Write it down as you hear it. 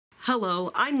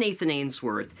Hello, I'm Nathan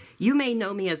Ainsworth. You may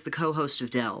know me as the co-host of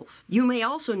Delve. You may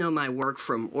also know my work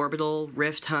from Orbital,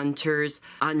 Rift Hunters,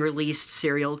 Unreleased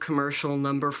Serial Commercial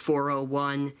Number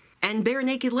 401, and Bare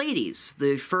Naked Ladies,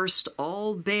 the first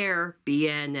all-bear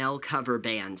BNL cover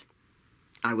band.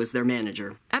 I was their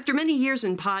manager. After many years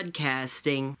in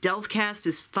podcasting, Delvecast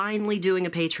is finally doing a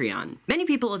Patreon. Many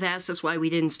people have asked us why we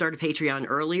didn't start a Patreon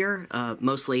earlier,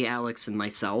 mostly Alex and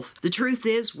myself. The truth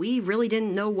is, we really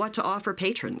didn't know what to offer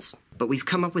patrons. But we've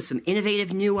come up with some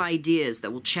innovative new ideas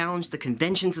that will challenge the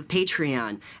conventions of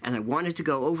Patreon, and I wanted to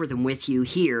go over them with you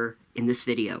here in this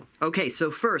video. Okay,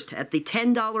 so first, at the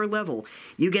 $10 level,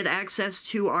 you get access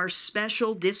to our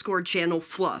special Discord channel,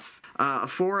 Fluff. A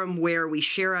forum where we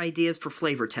share ideas for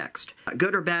flavor text.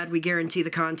 Good or bad, we guarantee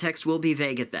the context will be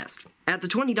vague at best. At the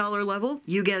 $20 level,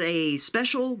 you get a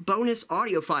special bonus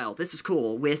audio file. This is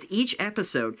cool, with each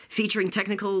episode featuring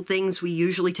technical things we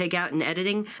usually take out in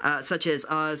editing, such as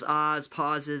ahs,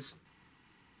 pauses,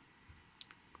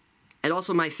 and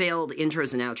also my failed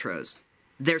intros and outros.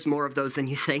 There's more of those than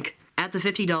you think. At the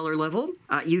 $50 level,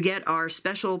 you get our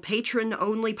special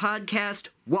patron-only podcast,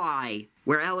 Why?,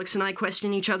 where Alex and I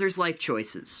question each other's life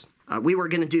choices. We were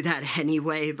going to do that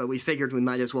anyway, but we figured we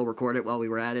might as well record it while we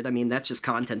were at it. I mean, that's just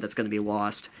content that's going to be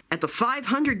lost. At the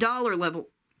 $500 level...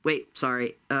 Wait,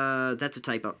 sorry. That's a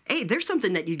typo. Hey, there's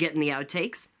something that you get in the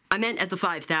outtakes. I meant at the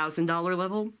 $5,000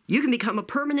 level. You can become a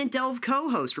permanent Delve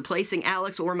co-host, replacing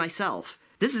Alex or myself.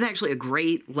 This is actually a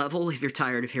great level if you're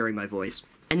tired of hearing my voice.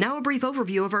 And now a brief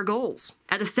overview of our goals.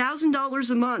 At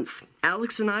 $1,000 a month,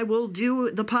 Alex and I will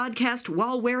do the podcast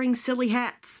while wearing silly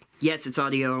hats. Yes, it's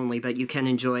audio only, but you can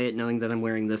enjoy it knowing that I'm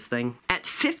wearing this thing. At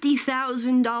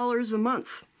 $50,000 a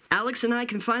month, Alex and I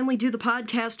can finally do the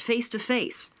podcast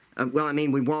face-to-face. Well, I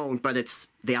mean, we won't, but it's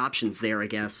the options there, I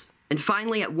guess. And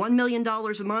finally, at $1 million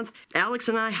a month, Alex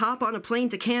and I hop on a plane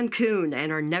to Cancun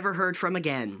and are never heard from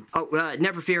again. Oh,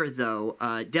 never fear, though.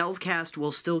 Delvecast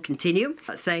will still continue,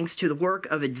 thanks to the work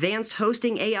of advanced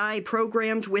hosting AI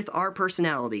programmed with our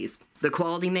personalities. The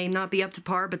quality may not be up to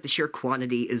par, but the sheer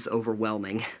quantity is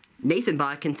overwhelming.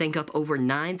 NathanBot can think up over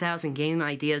 9,000 game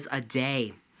ideas a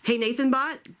day. Hey,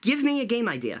 NathanBot, give me a game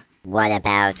idea. What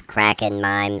about Kraken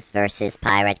Mimes versus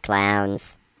Pirate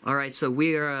Clowns? Alright, so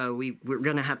we're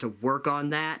gonna have to work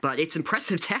on that, but it's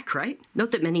impressive tech, right?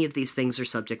 Note that many of these things are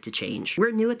subject to change.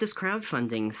 We're new at this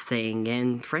crowdfunding thing,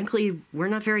 and frankly, we're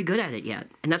not very good at it yet.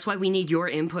 And that's why we need your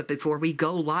input before we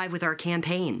go live with our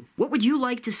campaign. What would you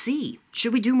like to see?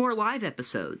 Should we do more live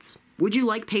episodes? Would you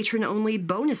like patron-only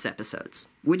bonus episodes?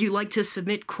 Would you like to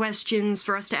submit questions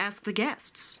for us to ask the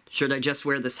guests? Should I just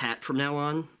wear this hat from now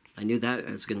on? I knew that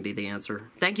was going to be the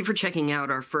answer. Thank you for checking out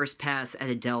our first pass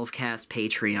at a Delvecast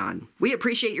Patreon. We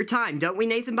appreciate your time, don't we,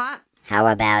 NathanBot? How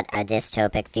about a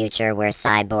dystopic future where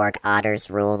cyborg otters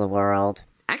rule the world?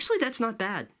 Actually, that's not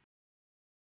bad.